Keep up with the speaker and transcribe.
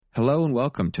Hello and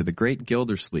welcome to The Great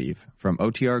Gildersleeve from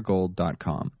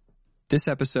OTRGold.com. This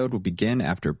episode will begin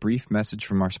after a brief message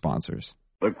from our sponsors.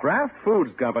 The Kraft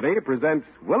Foods Company presents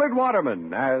Willard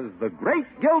Waterman as The Great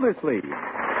Gildersleeve.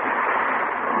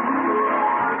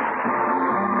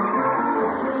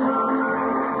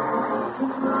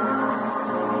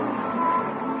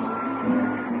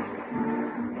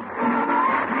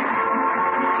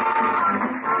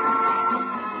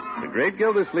 The Great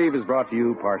Gildersleeve is brought to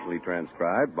you, partially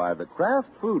transcribed, by the Kraft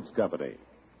Foods Company.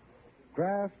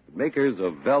 Kraft, makers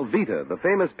of Velveeta, the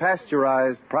famous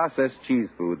pasteurized, processed cheese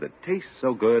food that tastes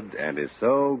so good and is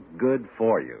so good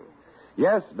for you.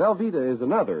 Yes, Velveeta is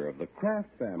another of the Kraft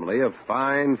family of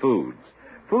fine foods.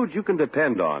 Foods you can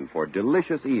depend on for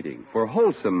delicious eating, for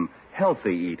wholesome,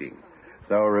 healthy eating.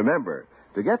 So remember,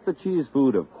 to get the cheese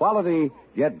food of quality,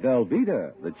 get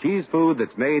Velveeta, the cheese food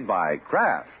that's made by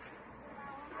Kraft.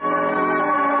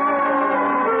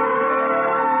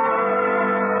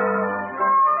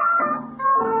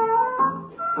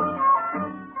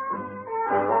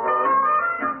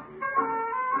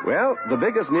 Well, the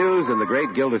biggest news in the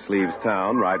great Gildersleeve's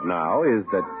town right now is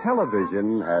that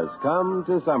television has come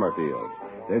to Summerfield.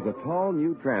 There's a tall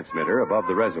new transmitter above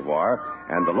the reservoir,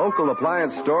 and the local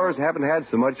appliance stores haven't had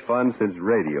so much fun since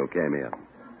radio came in.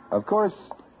 Of course,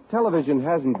 television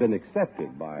hasn't been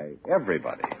accepted by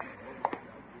everybody.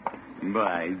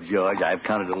 By George, I've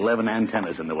counted 11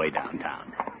 antennas on the way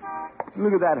downtown.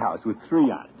 Look at that house with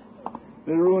 3 on it.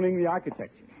 They're ruining the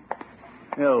architecture.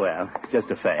 Oh, well, it's just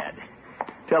a fad.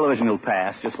 Television will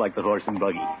pass, just like the horse and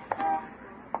buggy.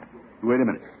 Wait a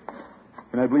minute.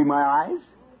 Can I believe my eyes?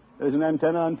 There's an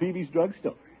antenna on Peavy's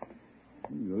drugstore.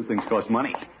 Those things cost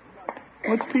money.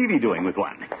 What's Peavy doing with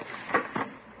one?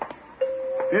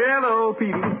 Hello,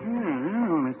 Peavy.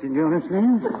 Hello, Mr.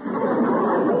 Gildersleeve.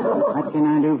 What can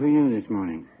I do for you this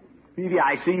morning? Peavy,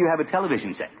 I see you have a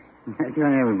television set. That's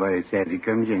what everybody says who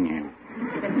comes in here.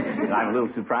 I'm a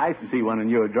little surprised to see one in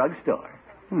your drugstore.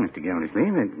 Well, Mr.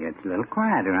 Gildersleeve, it gets a little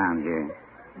quiet around here.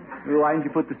 Well, why didn't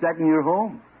you put the set in your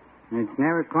home? It's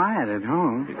never quiet at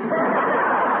home.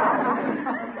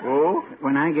 Oh?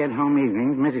 When I get home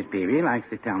evenings, Mrs. Peavy likes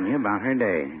to tell me about her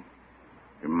day.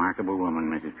 Remarkable woman,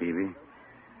 Mrs. Peavy.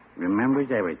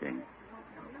 Remembers everything.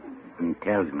 And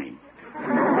tells me.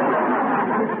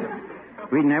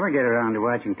 We'd never get around to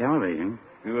watching television.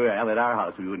 Well, at our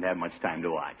house, we wouldn't have much time to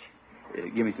watch.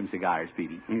 Give me some cigars,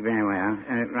 Petey. Very well.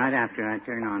 Right after I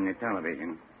turn on the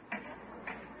television.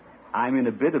 I'm in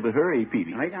a bit of a hurry,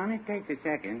 Petey. Wait, only takes a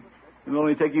second. It'll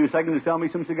only take you a second to sell me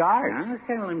some cigars. I'll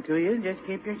sell them to you. Just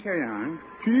keep your shirt on.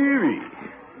 Peavy.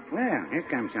 Well, here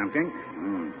comes something.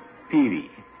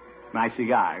 Peavy, my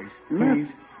cigars,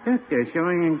 please. Look, they're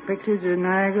showing in pictures of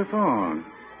Niagara Falls.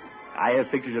 I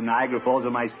have pictures of Niagara Falls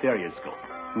on my stereoscope.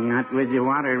 Not with the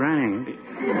water running.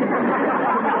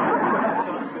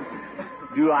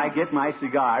 Do I get my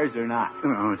cigars or not?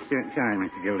 Oh, sorry,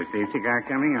 Mr. Gildersleeve. Cigar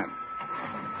coming up.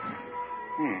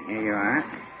 Here you are.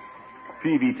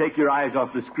 Peavy, take your eyes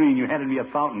off the screen. You handed me a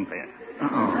fountain pen.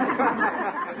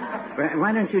 Well,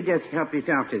 why don't you just help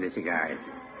yourself to the cigars?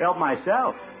 Help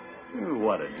myself?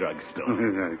 What a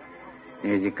drugstore.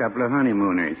 There's a couple of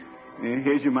honeymooners.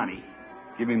 Here's your money.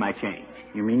 Give me my change.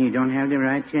 You mean you don't have the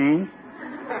right change?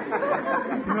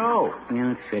 No.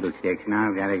 No, fiddlesticks. Now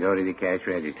I've got to go to the cash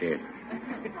register.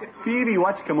 Peavy,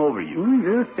 what's come over you?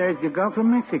 Look, there's the Gulf of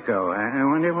Mexico. I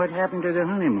wonder what happened to the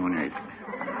honeymooners.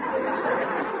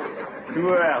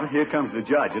 Well, here comes the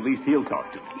judge. At least he'll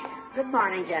talk to me. Good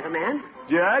morning, gentlemen.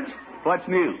 Judge, what's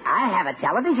new? I have a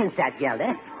television set,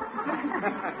 Gilda.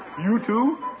 You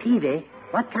too? Peavy,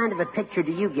 what kind of a picture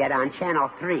do you get on Channel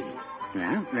 3?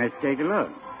 Well, let's take a look.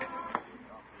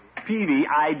 Peavy,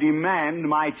 I demand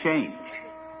my change.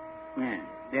 Well,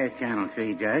 there's Channel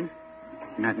 3, Judge.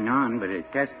 Nothing on but a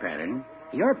test pattern.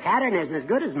 Your pattern isn't as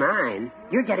good as mine.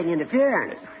 You're getting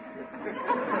interference.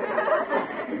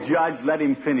 Judge, let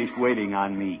him finish waiting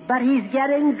on me. But he's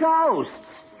getting ghosts.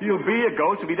 He'll be a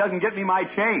ghost if he doesn't get me my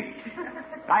change.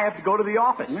 I have to go to the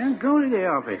office. Well, go to the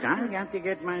office. I've got to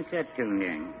get my set tuned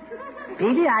in.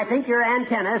 Peavy, I think your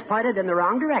antenna is pointed in the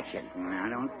wrong direction. Now,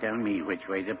 don't tell me which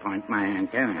way to point my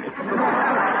antenna.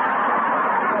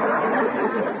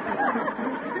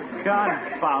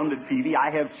 Confound it, Peavy.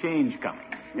 I have change coming.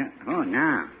 Yeah. Oh,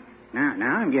 now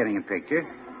I'm getting a picture.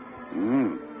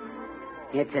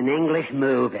 It's an English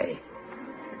movie.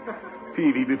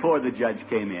 Peavy, before the judge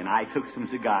came in, I took some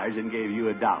cigars and gave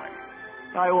you $1.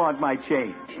 I want my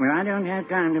change. Well, I don't have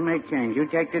time to make change. You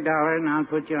take the $1 and I'll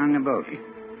put you on the boat.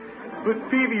 But,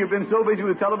 Peavy, you've been so busy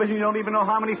with television, you don't even know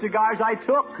how many cigars I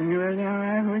took. Well, no,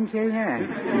 I wouldn't say that.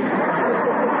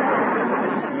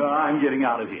 I'm getting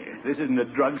out of here. This isn't a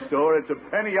drugstore. It's a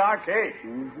penny arcade.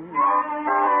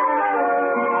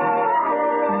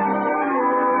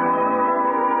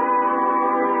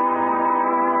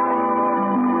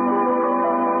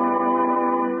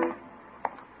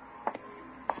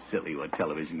 Silly what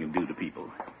television can do to people.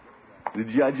 The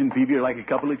judge and Peavy are like a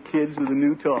couple of kids with a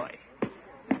new toy.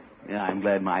 Yeah, I'm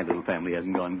glad my little family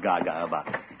hasn't gone gaga about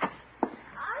it.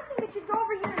 I think it should go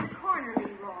over here in the corner,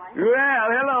 Leroy. Well,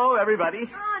 hello, everybody.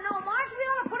 Oh, no, Marge, we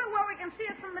ought to put it where we can see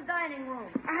it from the dining room.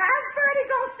 Have Bertie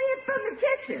go see it from the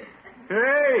kitchen.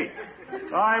 Hey,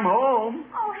 I'm home.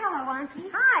 Oh, hello, Auntie.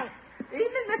 Hi.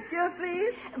 Evening, Miss Gill,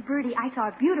 please. Bertie, I saw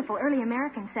a beautiful early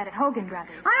American set at Hogan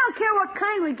Brothers. I don't care what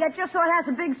kind we get, just so it has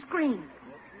a big screen.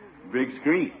 Big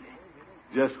screen.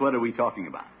 Just what are we talking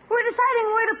about? We're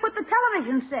deciding where to put the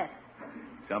television set.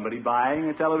 Somebody buying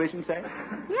a television set?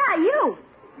 Yeah, you.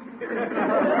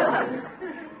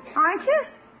 Aren't you?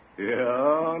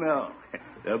 Oh, no.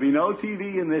 There'll be no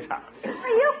TV in this house. Are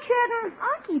you kidding?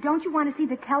 Auntie, don't you want to see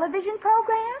the television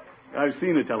program? I've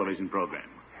seen a television program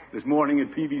this morning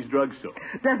at Peavy's drugstore.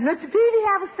 Does Mr. Peavy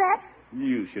have a set?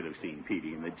 You should have seen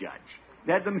Peavy and the judge.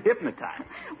 They had them hypnotized.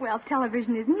 Well,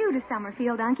 television is new to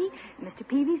Summerfield, Unky. Mr.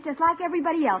 Peavy's just like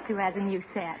everybody else who has a new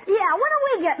set. Yeah, when are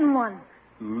we getting one?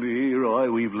 Leroy,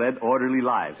 we've led orderly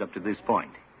lives up to this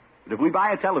point. But if we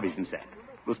buy a television set,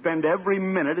 we'll spend every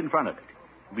minute in front of it.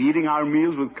 We'll be eating our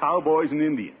meals with cowboys and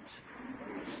Indians.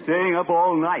 Staying up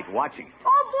all night watching it.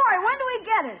 Oh, boy, when do we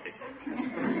get it?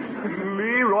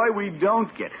 Leroy, we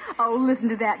don't get it. Oh, listen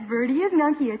to that, Bertie. Isn't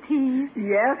Unky a tease?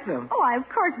 Yes, sir. Oh, why, of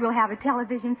course we'll have a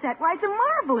television set. Why, it's a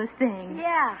marvelous thing.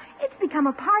 Yeah. It's become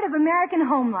a part of American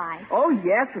home life. Oh,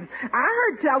 yes, and I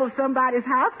heard tell of somebody's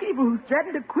housekeeper who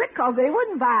threatened to quit because they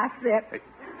wouldn't buy a set.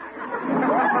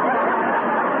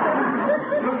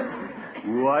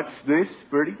 What's this,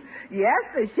 Bertie? Yes,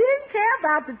 sir. She didn't care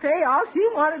about the pay. All she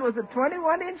wanted was a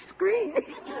 21-inch screen.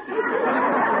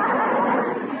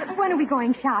 When are we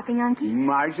going shopping, Unky?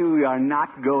 Marcia, we are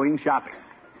not going shopping.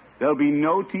 There'll be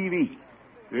no TV.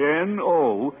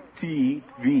 N-O-T-V.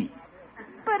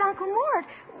 But, Uncle Mort,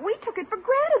 we took it for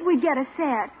granted we'd get a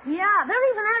set. Yeah, they're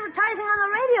even advertising on the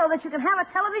radio that you can have a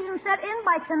television set in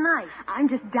by tonight. I'm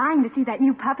just dying to see that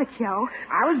new puppet show.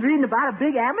 I was reading about a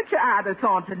big amateur hour that's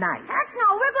on tonight. Heck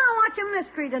no, we're going to watch a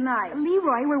mystery tonight.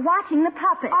 Leroy, we're watching the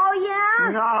puppet. Oh,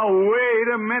 yeah? Now, wait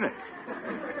a minute.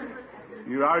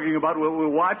 You're arguing about what we'll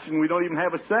watch, and we don't even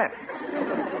have a set.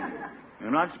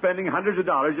 We're not spending hundreds of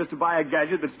dollars just to buy a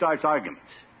gadget that starts arguments.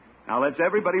 Now, let's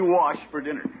everybody wash for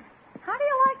dinner. How do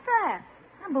you like that?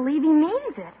 I believe he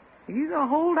means it. He's a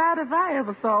holdout if I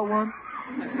ever saw one.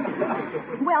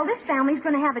 Well, this family's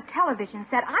going to have a television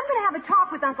set. I'm going to have a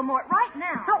talk with Uncle Mort right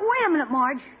now. Oh, wait a minute,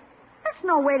 Marge. That's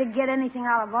no way to get anything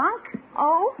out of Unc.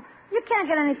 Oh? You can't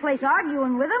get any place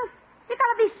arguing with him. You got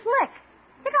to be slick.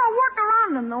 You got to work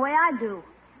around him the way I do.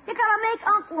 You got to make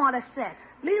Unc want a set.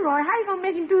 Leroy, how you going to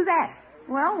make him do that?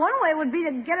 Well, one way would be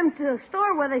to get him to the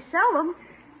store where they sell them.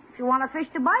 If you want a fish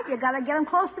to bite, you got to get him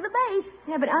close to the bait.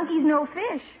 Yeah, but Unky's no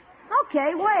fish.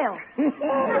 Okay, whale. You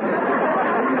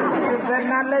better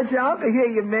not let your uncle hear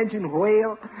you mention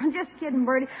whale. Just kidding,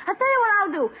 Bertie. I'll tell you what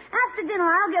I'll do. After dinner,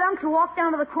 I'll get Unc to walk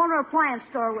down to the corner appliance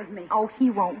store with me. Oh, he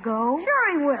won't go? Sure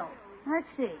he will. Let's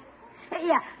see. Hey,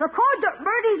 yeah, the cord to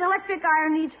Bertie's electric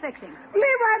iron needs fixing.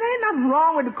 Leroy, there ain't nothing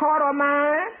wrong with the cord on my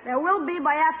iron. There will be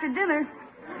by after dinner.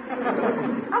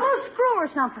 A little screw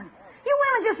or something. You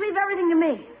women just leave everything to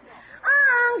me.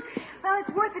 Unc! Well, it's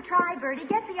worth a try, Bertie.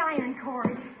 Get the iron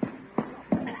cord.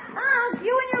 Unc,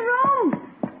 you in your room.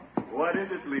 What is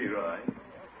it, Leroy?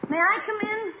 May I come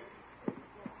in?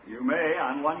 You may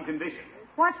on one condition.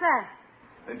 What's that?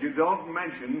 That you don't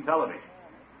mention television.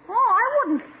 Oh, I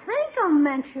wouldn't think of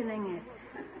mentioning it.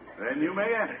 Then you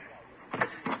may enter.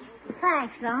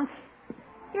 Thanks, Unc.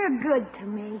 You're good to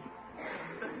me.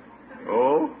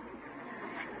 Oh?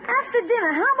 After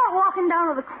dinner, how about walking down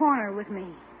to the corner with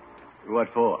me? What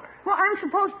for? Well, I'm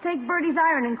supposed to take Bertie's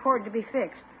ironing cord to be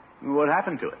fixed. What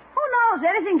happened to it? Who knows?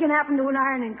 Anything can happen to an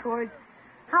ironing cord.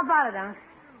 How about it, Unc?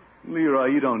 Leroy,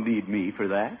 you don't need me for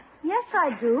that. Yes,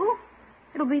 I do.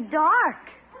 It'll be dark.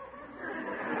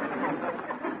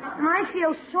 And I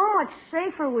feel so much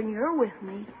safer when you're with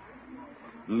me.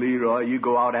 Leroy, you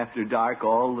go out after dark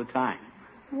all the time.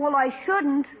 Well, I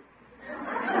shouldn't.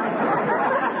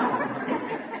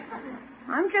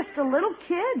 I'm just a little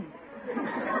kid.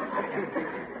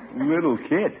 Little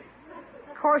kid?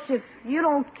 Of course, if you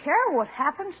don't care what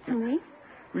happens to me.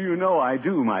 Well, you know I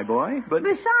do, my boy, but...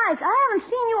 Besides, I haven't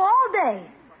seen you all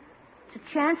day. It's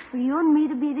a chance for you and me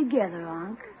to be together,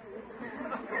 Unc.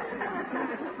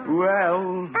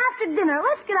 Well... After dinner,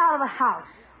 let's get out of the house.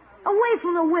 Away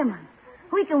from the women.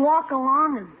 We can walk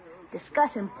along and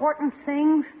discuss important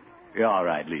things. You're all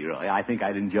right, Leroy. I think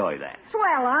I'd enjoy that.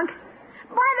 Swell, Unc.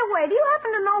 By the way, do you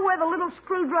happen to know where the little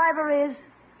screwdriver is?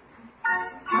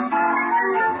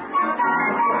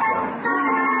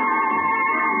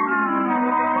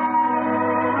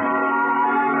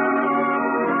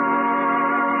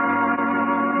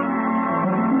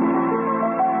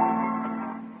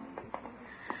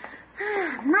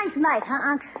 Nice night,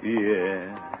 huh, Unc?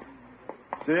 Yeah.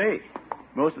 Say,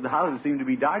 most of the houses seem to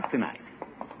be dark tonight.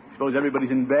 Suppose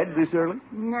everybody's in bed this early?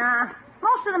 Nah.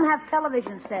 Most of them have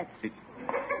television sets.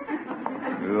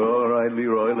 All right,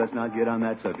 Leroy, let's not get on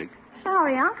that subject.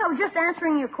 Sorry, Unc. I was just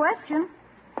answering your question.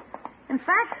 In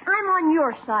fact, I'm on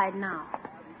your side now.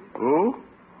 Oh?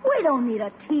 We don't need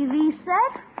a TV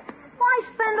set. Why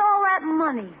spend all that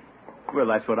money? Well,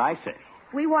 that's what I say.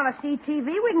 If we want to see TV,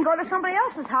 we can go to somebody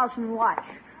else's house and watch.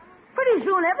 Pretty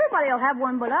soon everybody will have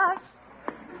one but us.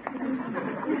 Look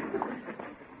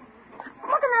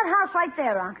in that house right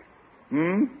there, Unc.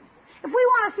 Hmm? If we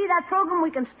want to see that program,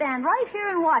 we can stand right here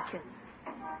and watch it.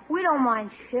 We don't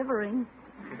mind shivering.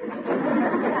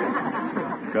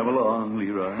 Come along,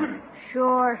 Leroy.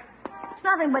 Sure. It's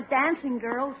nothing but dancing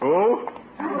girls. Oh?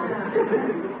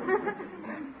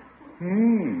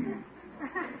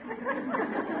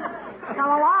 Come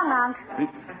along, Unc.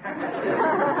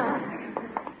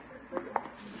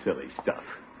 Silly stuff.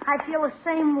 I feel the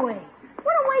same way.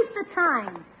 What a waste of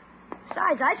time.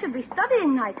 Besides, I should be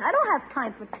studying nights. I don't have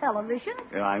time for television.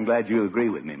 Well, I'm glad you agree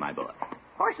with me, my boy.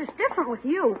 Of course, it's different with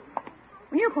you.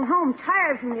 When you come home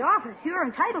tired from the office, you're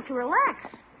entitled to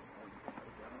relax.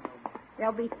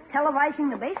 They'll be televising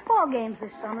the baseball games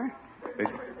this summer.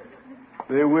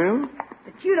 They will?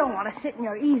 But you don't want to sit in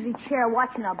your easy chair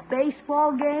watching a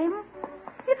baseball game.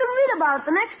 You can read about it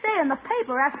the next day in the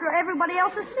paper after everybody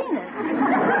else has seen it.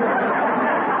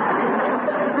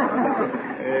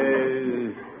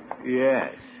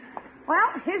 Yes.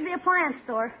 Well, here's the appliance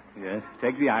store. Yes.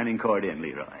 Take the ironing cord in,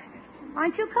 Leroy.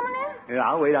 Aren't you coming in? Yeah,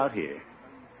 I'll wait out here.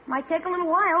 Might take a little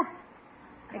while.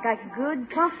 They got good,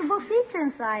 comfortable seats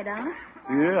inside, huh?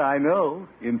 Yeah, I know.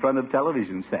 In front of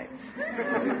television sets. You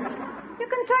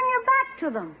can turn your back to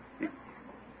them.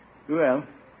 Well,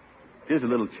 it is a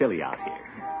little chilly out here.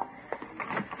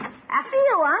 After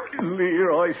you, Unc.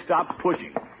 Leroy, stop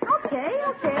pushing. Okay.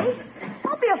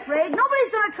 Don't be afraid.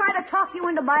 Nobody's going to try to talk you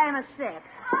into buying a set.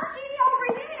 Auntie, over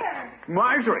here.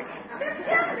 Marjorie. It's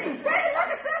Jesse. Daddy, look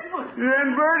at this one.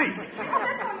 And Bertie. Isn't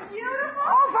this beautiful?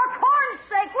 Oh, for corn's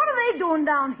sake, what are they doing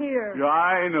down here?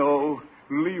 I know.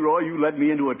 Leroy, you led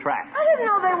me into a trap. I didn't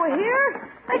know they were here.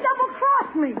 They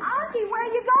double-crossed me. Auntie, where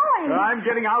are you going? I'm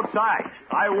getting outside.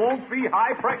 I won't be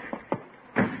high pressure.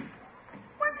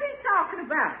 What's he talking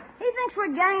about? He thinks we're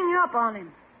ganging up on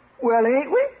him. Well,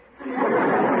 ain't we?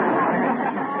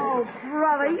 Oh,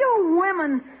 brother, you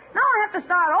women. Now I have to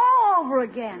start all over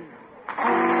again.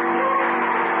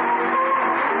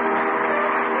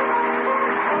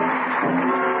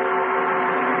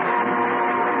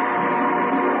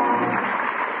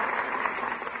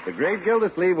 The Great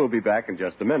Gildersleeve will be back in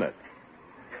just a minute.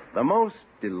 The most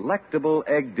delectable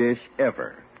egg dish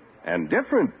ever. And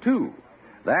different, too.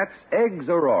 That's Eggs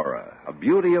Aurora, a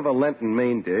beauty of a Lenten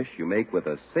main dish you make with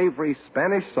a savory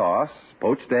Spanish sauce,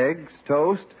 poached eggs,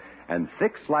 toast, and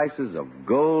thick slices of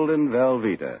golden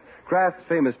Velveeta, Kraft's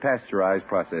famous pasteurized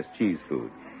processed cheese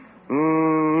food.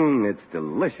 It's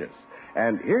delicious.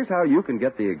 And here's how you can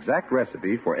get the exact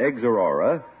recipe for Eggs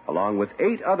Aurora, along with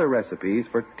 8 other recipes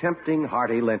for tempting,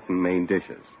 hearty Lenten main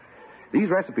dishes. These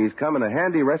recipes come in a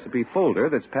handy recipe folder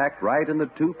that's packed right in the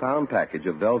 2-pound package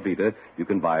of Velveeta you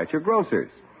can buy at your grocer's.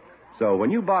 So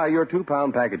when you buy your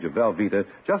 2-pound package of Velveeta,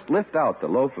 just lift out the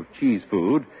loaf of cheese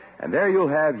food, and there you'll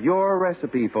have your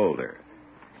recipe folder.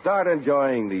 Start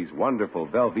enjoying these wonderful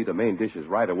Velveeta main dishes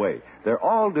right away. They're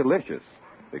all delicious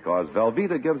because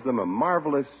Velveeta gives them a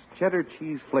marvelous cheddar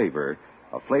cheese flavor,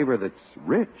 a flavor that's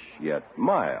rich yet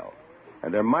mild.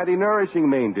 And they're mighty nourishing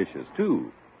main dishes,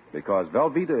 too, because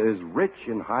Velveeta is rich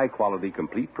in high-quality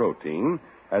complete protein,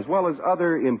 as well as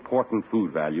other important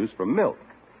food values from milk.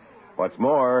 What's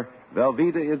more,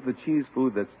 Velveeta is the cheese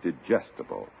food that's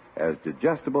digestible as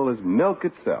milk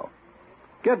itself.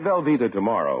 Get Velveeta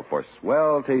tomorrow for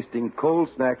swell-tasting cold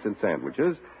snacks and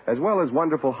sandwiches, as well as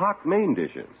wonderful hot main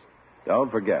dishes.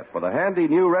 Don't forget, for the handy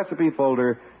new recipe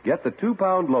folder, get the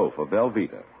 2-pound loaf of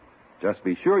Velveeta. Just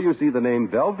be sure you see the name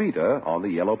Velveeta on the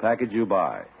yellow package you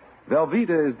buy.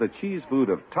 Velveeta is the cheese food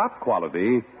of top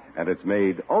quality, and it's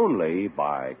made only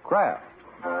by Kraft.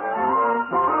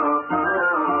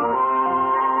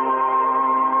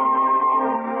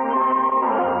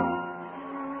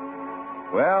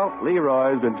 Well,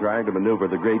 Leroy's been trying to maneuver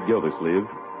the great Gildersleeve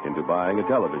into buying a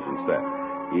television set.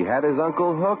 He had his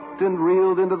uncle hooked and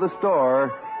reeled into the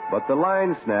store, but the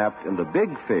line snapped and the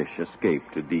big fish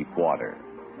escaped to deep water.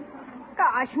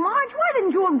 Gosh, Marge, why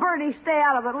didn't you and Bertie stay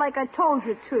out of it like I told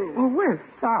you to? Well, we're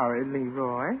sorry,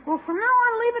 Leroy. Well, from now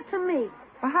on, leave it to me.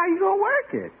 Well, how you going to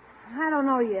work it? I don't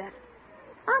know yet.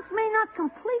 Unc may not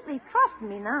completely trust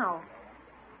me now.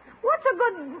 What's a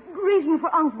good reason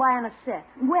for Unc buying a set?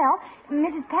 Well,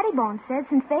 Mrs. Pettibone said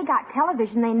since they got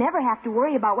television, they never have to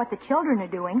worry about what the children are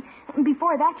doing.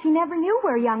 Before that, she never knew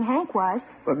where young Hank was.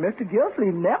 But Mr.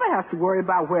 Gildersleeve never has to worry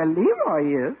about where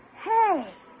Leroy is. Hey,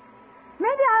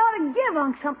 maybe I ought to give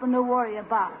Unc something to worry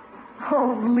about.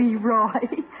 Oh, Leroy.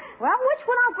 Well, which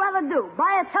would Unc rather do?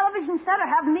 Buy a television set or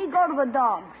have me go to the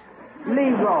dogs?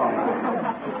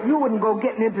 Leroy, you wouldn't go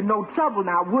getting into no trouble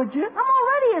now, would you? I'm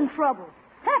already in trouble.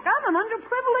 Heck, I'm an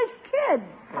underprivileged kid.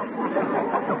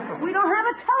 We don't have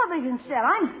a television set.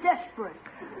 I'm desperate.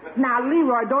 Now,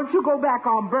 Leroy, don't you go back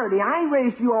on Bertie. I ain't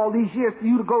raised you all these years for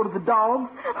you to go to the dogs.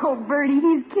 Oh, Bertie,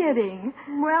 he's kidding.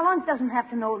 Well, Unc doesn't have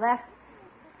to know that.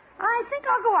 I think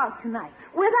I'll go out tonight.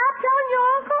 Without telling your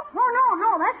uncle? Oh,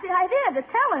 no, that's the idea, to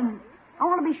tell him. I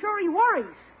want to be sure he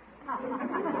worries.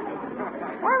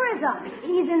 Where is Unc?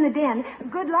 He's in the den.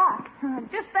 Good luck.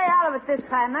 Just stay out of it this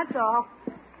time, that's all.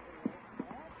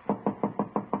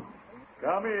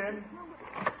 Come in.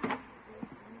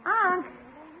 Unc,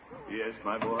 Yes,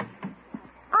 my boy.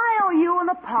 I owe you an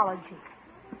apology.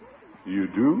 You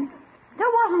do? There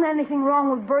wasn't anything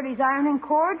wrong with Bertie's ironing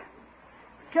cord.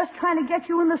 Just trying to get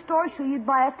you in the store so you'd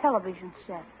buy a television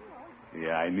set.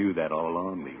 Yeah, I knew that all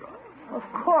along, Leroy. Of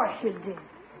course you did.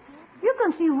 You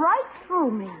can see right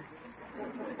through me.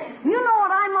 You know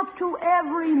what I'm up to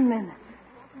every minute.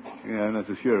 Yeah, I'm not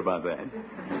so sure about that.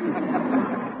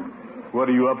 What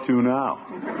are you up to now?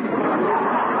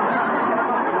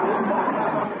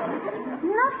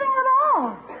 Nothing at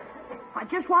all. I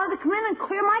just wanted to come in and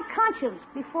clear my conscience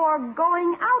before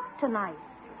going out tonight.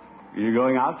 You're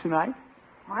going out tonight?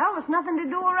 Well, there's nothing to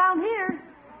do around here.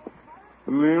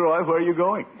 Leroy, where are you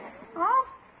going? Oh,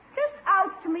 just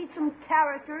out to meet some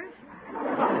characters.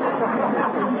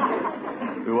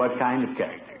 What kind of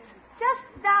characters?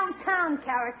 Just downtown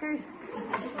characters.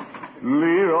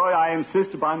 Leroy, I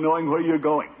insist upon knowing where you're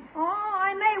going. Oh,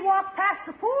 I may walk past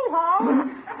the pool hall.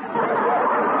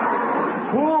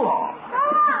 Pool hall? Go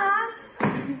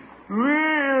on.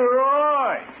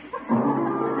 Leroy!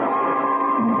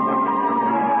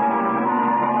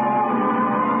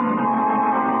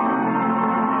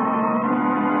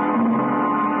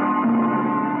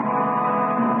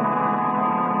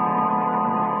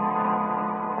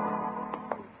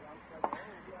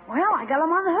 Well, I got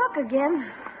him on the hook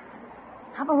again.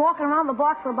 I've been walking around the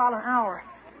block for about an hour.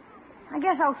 I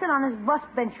guess I'll sit on this bus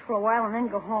bench for a while and then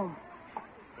go home.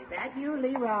 Is that you,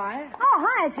 Leroy? Oh,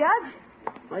 hi, Judge.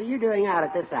 What are you doing out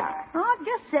at this hour? Oh,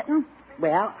 just sitting.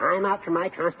 Well, I'm out for my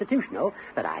constitutional,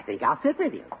 but I think I'll sit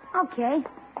with you. Okay.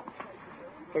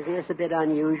 Isn't this a bit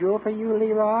unusual for you,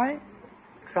 Leroy?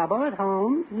 Trouble at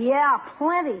home? Yeah,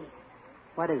 plenty.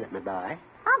 What is it, my boy?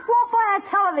 Unc won't buy a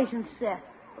television set.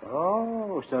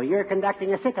 Oh, so you're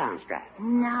conducting a sit-down strike.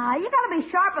 Nah, you gotta be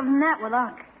sharper than that with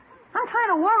Unc. I'm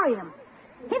trying to worry him.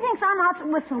 He thinks I'm out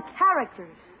with some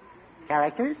characters.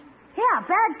 Characters? Yeah,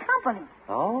 bad company.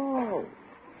 Oh.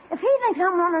 If he thinks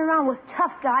I'm running around with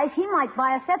tough guys, he might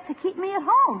buy a set to keep me at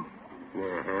home.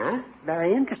 Uh-huh.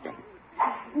 Very interesting.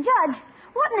 Judge,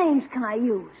 what names can I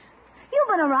use? You've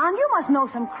been around. You must know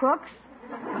some crooks.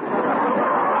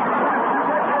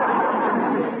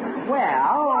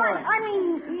 Well... I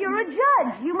mean, you're a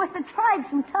judge. You must have tried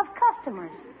some tough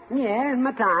customers. Yeah, in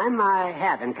my time, I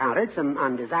have encountered some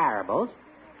undesirables.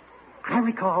 I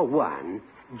recall one,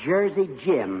 Jersey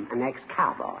Jim, an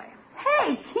ex-cowboy.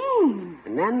 Hey, King.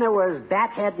 And then there was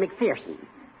Bathead McPherson.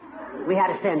 We had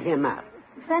to send him up.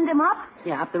 Send him up?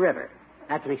 Yeah, up the river.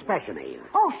 That's an expression they use.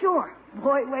 Oh, sure.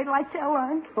 Boy, wait till I tell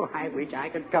Unc. Oh, I wish I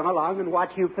could come along and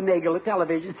watch you finagle a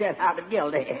television set out of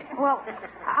Gildehead. Well,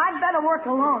 I'd better work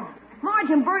alone. Marge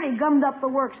and Bertie gummed up the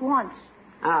works once.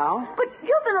 Oh? But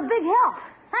you've been a big help.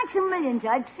 Thanks a million,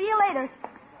 Judge. See you later.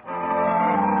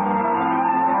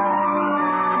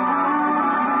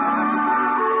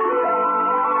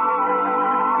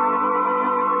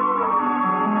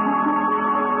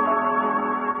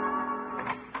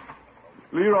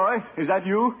 Leroy, is that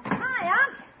you? Hi,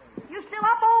 Unc. You still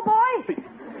up, old boy?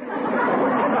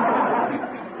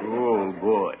 Oh,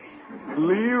 boy.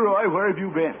 Leroy, where have you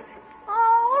been?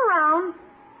 Oh, around.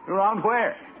 Around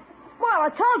where? Well, I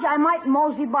told you I might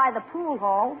mosey by the pool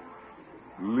hall.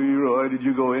 Leroy, did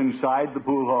you go inside the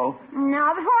pool hall?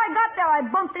 No, before I got there, I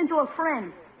bumped into a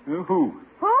friend. Who?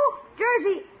 Who?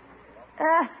 Jersey.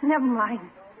 Never mind.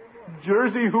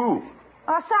 Jersey who?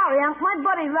 Oh, sorry, Unc. My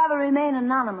buddy'd rather remain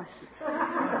anonymous.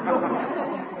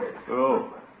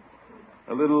 Oh.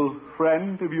 A little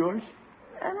friend of yours?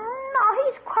 No,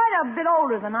 he's quite a bit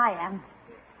older than I am.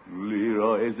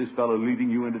 Leroy, is this fellow leading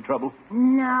you into trouble?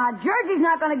 Nah, Jersey's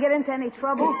not going to get into any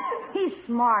trouble. He's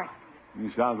smart. He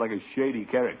sounds like a shady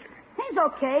character. He's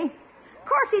okay. Of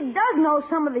course, he does know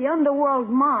some of the underworld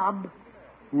mob.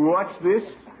 What's this?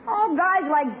 Oh, guys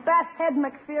like Bathead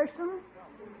McPherson.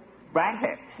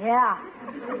 Bathead? Yeah.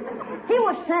 He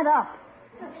was sent up.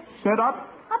 Sent up?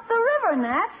 Up the river,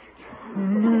 Nat.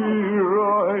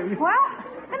 Leroy. Well,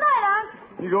 good night,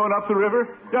 Unc. You going up the river?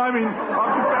 Yeah, I mean,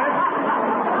 up the bank?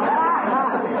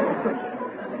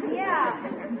 Yeah.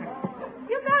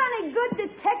 You got any good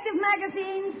detective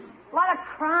magazines? A lot of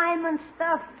crime and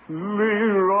stuff.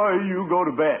 Leroy, you go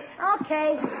to bed.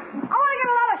 Okay. I want to get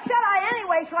a lot of shut-eye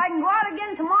anyway so I can go out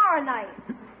again tomorrow night.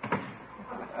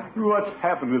 What's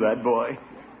happened to that boy?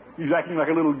 He's acting like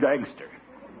a little gangster.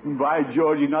 By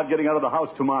George, he's not getting out of the house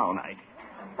tomorrow night.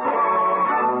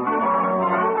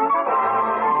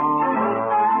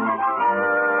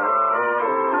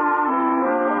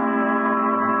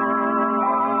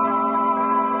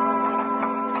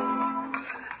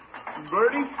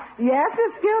 Bertie? Yes,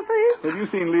 Miss Gilsey? Have you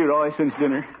seen Leroy since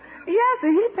dinner? Yes,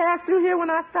 sir. He passed through here when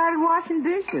I started washing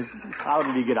dishes. How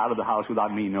did he get out of the house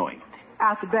without me knowing it?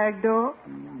 Out the back door.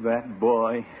 That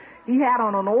boy. He had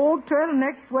on an old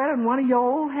turtleneck sweater and one of your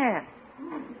old hats.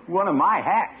 One of my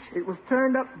hats. It was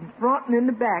turned up in front and in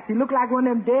the back. He looked like one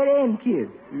of them dead-end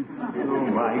kids. Oh,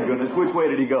 my goodness. Which way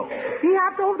did he go? He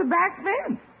hopped over the back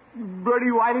fence.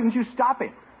 Bertie, why didn't you stop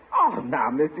him? Oh, now,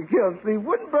 Mr. Gilsey,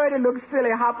 wouldn't Bertie look silly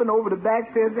hopping over the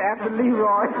back fence after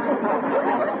Leroy?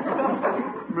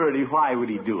 Bertie, why would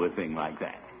he do a thing like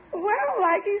that? Well,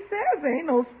 like he says, there ain't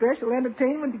no special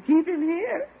entertainment to keep him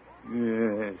here.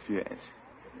 Yes, yes.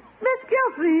 Miss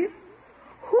Gilsey,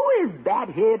 who is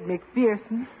Bathead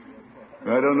McPherson?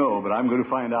 I don't know, but I'm going to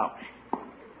find out.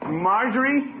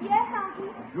 Marjorie? Yes, Uncle.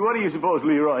 What do you suppose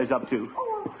Leroy's up to?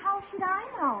 Oh, how should I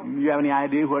know? Do you have any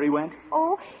idea where he went?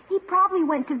 Oh, he probably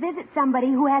went to visit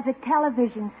somebody who has a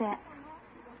television set.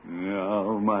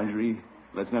 No, Marjorie.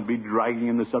 Let's not be dragging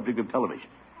in the subject of television.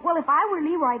 Well, if I were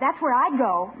Leroy, that's where I'd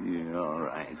go. Yeah, all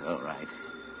right, all right.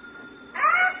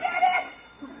 I'll get it!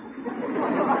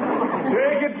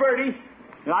 Take it, Bertie.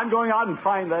 And I'm going out and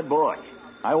find that boy.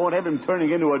 I won't have him turning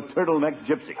into a turtleneck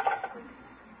gypsy.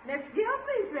 Miss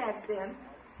Gilsey's that, then.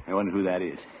 I wonder who that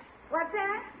is. What's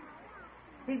that?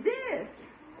 He did.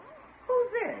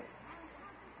 Who's this?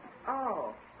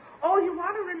 Oh. Oh, you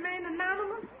want to remain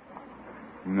anonymous?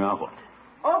 Now what?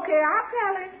 Okay, I'll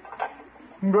tell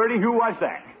him. Bertie, who was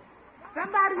that?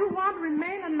 Somebody who wants to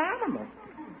remain anonymous.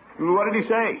 What did he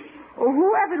say? Well,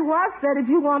 whoever it was said if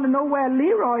you want to know where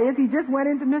Leroy is, he just went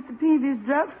into Mr. Peavy's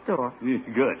drugstore.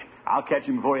 Good. I'll catch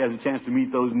him before he has a chance to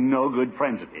meet those no-good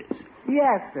friends of his.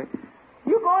 Yes, sir.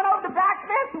 You going over the back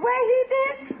fence the way he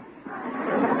did?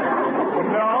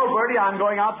 No, Bertie, I'm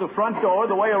going out the front door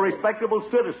the way a respectable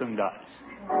citizen does.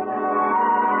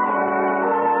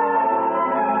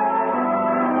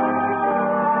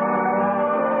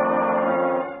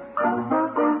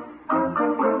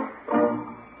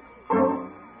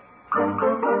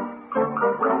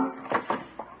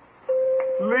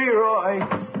 Leroy.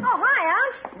 Oh, hi,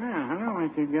 Unc. Hello,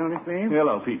 Mr. Gildersleeve.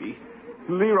 Hello, Peavy.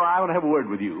 Leroy, I want to have a word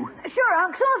with you. Sure,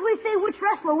 Unc. Soon as we see which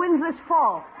wrestler wins this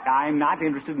fall. I'm not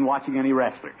interested in watching any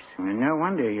wrestlers. Well, no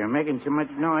wonder. You're making so much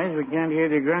noise we can't hear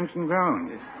the grunts and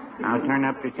groans. I'll turn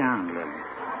up the sound a little.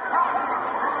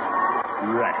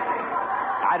 Wrestling.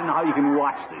 I don't know how you can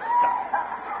watch this stuff.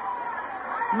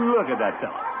 Look at that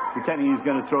fella, pretending he's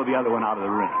going to throw the other one out of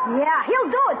the ring. Yeah, he'll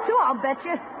do it, too, I'll bet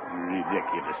you.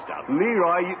 Ridiculous stuff.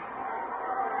 Leroy,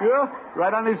 yeah,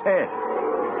 right on his head.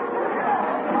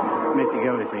 Mr.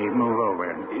 Gildersleeve, move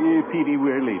over. Petey,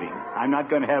 we're leaving. I'm not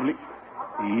going to have...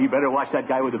 You better watch that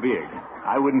guy with the beard.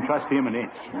 I wouldn't trust him an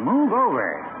inch. Move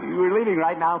over. We're leaving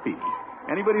right now, Petey.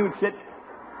 Anybody who'd sit...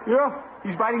 Yeah,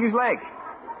 he's biting his leg.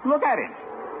 Look at him.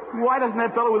 Why doesn't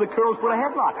that fellow with the curls put a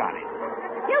headlock on him?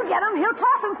 He'll get him. He'll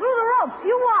toss him through the ropes.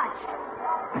 You watch.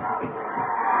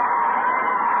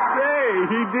 Say,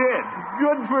 he did.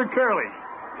 Good for Curly.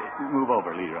 Move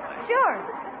over, Leroy. Sure.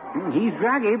 He's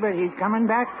groggy, but he's coming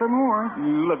back for more.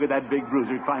 Look at that big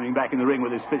bruiser climbing back in the ring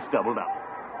with his fist doubled up.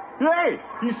 Hey,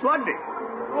 he slugged him.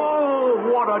 Oh,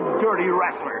 what a dirty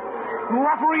wrestler.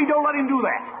 Referee, don't let him do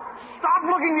that. Stop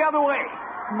looking the other way.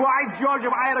 By George,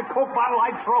 if I had a Coke bottle,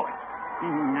 I'd throw it.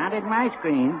 Not at my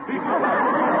screen.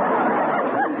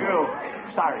 Oh,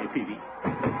 sorry, Peavy.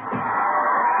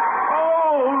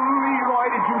 Oh, Leroy,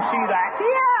 did you see that?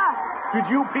 Yeah. Did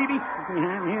you, Peavy?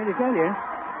 I'm here to tell you.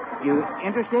 You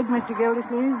interested, Mr.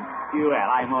 Gildersleeve? Well,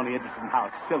 I'm only interested in how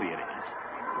silly it is.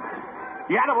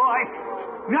 Yeah, the boy.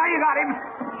 Now you got him.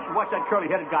 What's that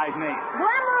curly-headed guy's name?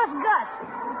 Glamorous Gus.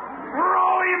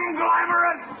 Throw him,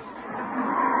 Glamorous!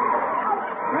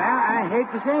 Well, I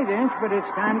hate to say this, but it's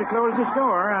time to close the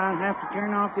store. I'll have to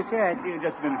turn off the set.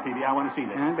 Just a minute, Peavy. I want to see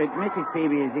this. But Mrs.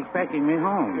 Peavy is expecting me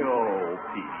home. Oh,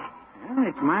 Peavy. Well,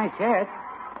 it's my set.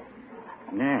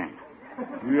 There.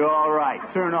 You're all right.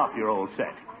 Turn off your old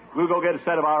set. We'll go get a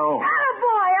set of our own.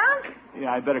 Attaboy, Unc.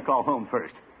 Yeah, I'd better call home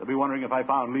first. They'll be wondering if I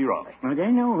found Leroy. Well, they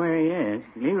know where he is.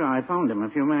 Leroy phoned him a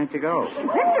few minutes ago. Mr.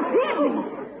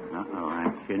 Peavy. Uh-oh, I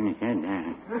shouldn't have said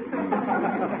that.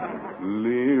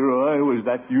 Leroy, was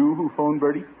that you who phoned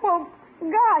Bertie? Well,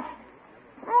 gosh.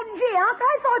 Oh, gee, Unc,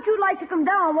 I thought you'd like to come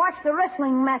down and watch the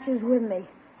wrestling matches with me.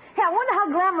 Hey, I wonder how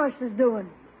Glamorous is doing.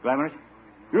 Glamorous?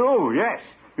 Oh, yes.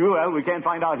 Well, we can't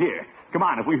find out here. Come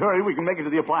on, if we hurry, we can make it to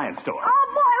the appliance store. Oh,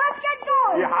 boy, let's get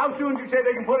going. Yeah, how soon did you say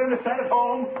they can put in a set at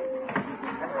home?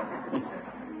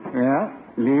 Well,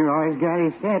 Leroy's got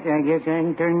his set. I guess I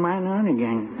can turn mine on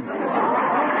again.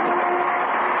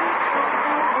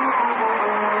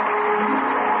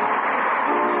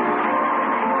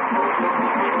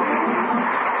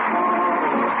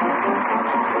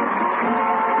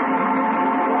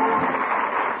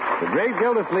 The Great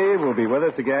Gildersleeve will be with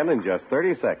us again in just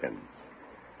 30 seconds.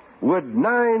 Would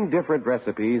 9 different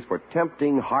recipes for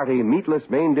tempting, hearty, meatless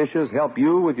main dishes help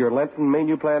you with your Lenten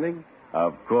menu planning?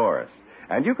 Of course.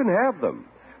 And you can have them.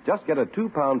 Just get a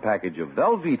 2-pound package of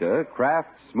Velveeta Kraft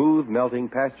Smooth Melting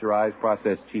Pasteurized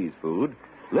Processed Cheese Food,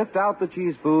 lift out the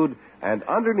cheese food, and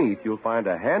underneath you'll find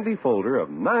a handy folder of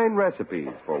 9 recipes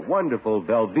for wonderful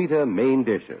Velveeta main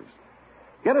dishes.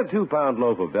 Get a 2-pound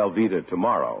loaf of Velveeta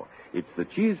tomorrow. It's the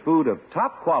cheese food of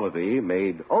top quality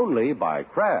made only by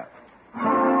Kraft.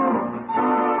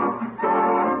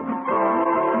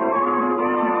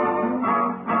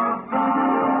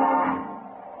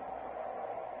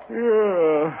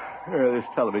 This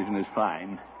television is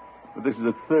fine, but this is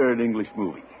the 3rd English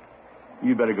movie.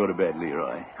 You better go to bed,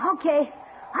 Leroy. Okay.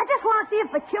 I just want to see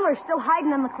if the killer's still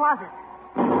hiding in the closet.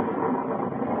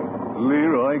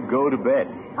 Leroy, go to bed.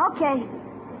 Okay.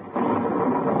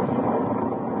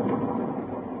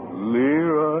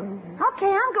 Leroy, Okay,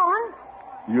 I'm going.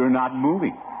 you're not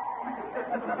moving.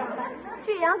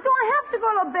 Gee, Unc, do I have to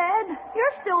go to bed?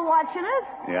 You're still watching it.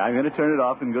 Yeah, I'm going to turn it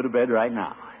off and go to bed right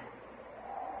now.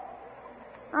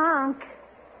 Unc.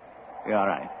 Yeah, all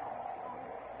right.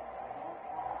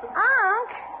 Unc,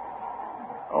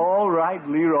 All right,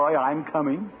 Leroy, I'm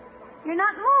coming. you're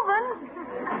not moving.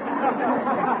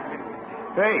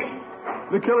 Hey,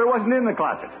 the killer wasn't in the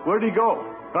closet. Where'd he go?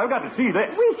 I've got to see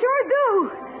this. We sure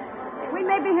do. We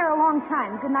may be here a long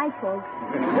time. Good night, folks.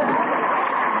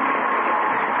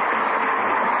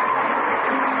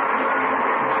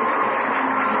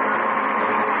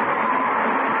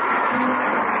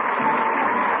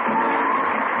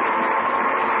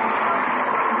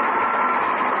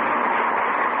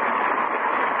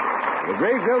 The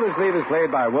Great Gildersleeve is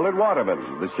played by Willard Waterman.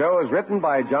 The show is written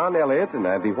by John Elliott and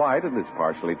Andy White and is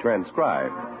partially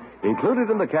transcribed. Included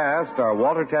in the cast are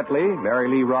Walter Tetley, Mary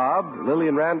Lee Robb,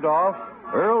 Lillian Randolph,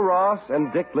 Earl Ross,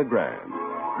 and Dick LeGrand.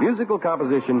 Musical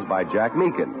compositions by Jack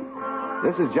Meakin.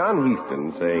 This is John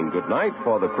Heaston saying goodnight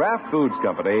for the Kraft Foods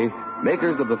Company,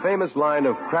 makers of the famous line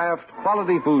of Kraft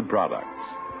quality food products.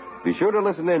 Be sure to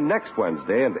listen in next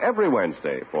Wednesday and every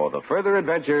Wednesday for the further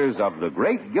adventures of the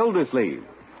Great Gildersleeve.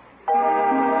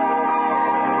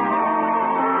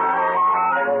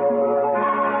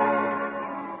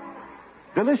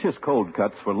 Delicious cold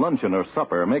cuts for luncheon or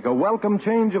supper make a welcome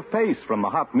change of pace from the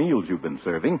hot meals you've been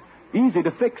serving. Easy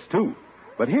to fix, too.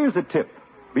 But here's a tip.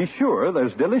 Be sure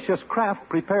there's delicious Kraft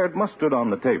prepared mustard on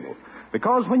the table,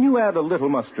 because when you add a little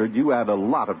mustard, you add a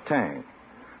lot of tang.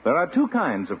 There are 2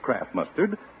 kinds of Kraft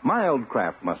mustard: mild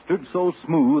Kraft mustard, so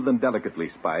smooth and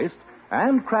delicately spiced,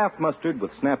 and Kraft mustard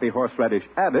with snappy horseradish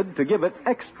added to give it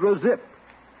extra zip.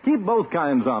 Keep both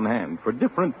kinds on hand for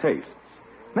different tastes.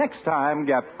 Next time,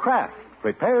 get Kraft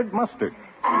prepared mustard.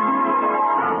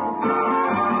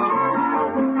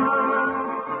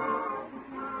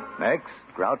 Next,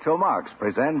 Groucho Marx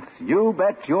presents You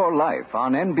Bet Your Life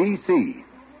on NBC.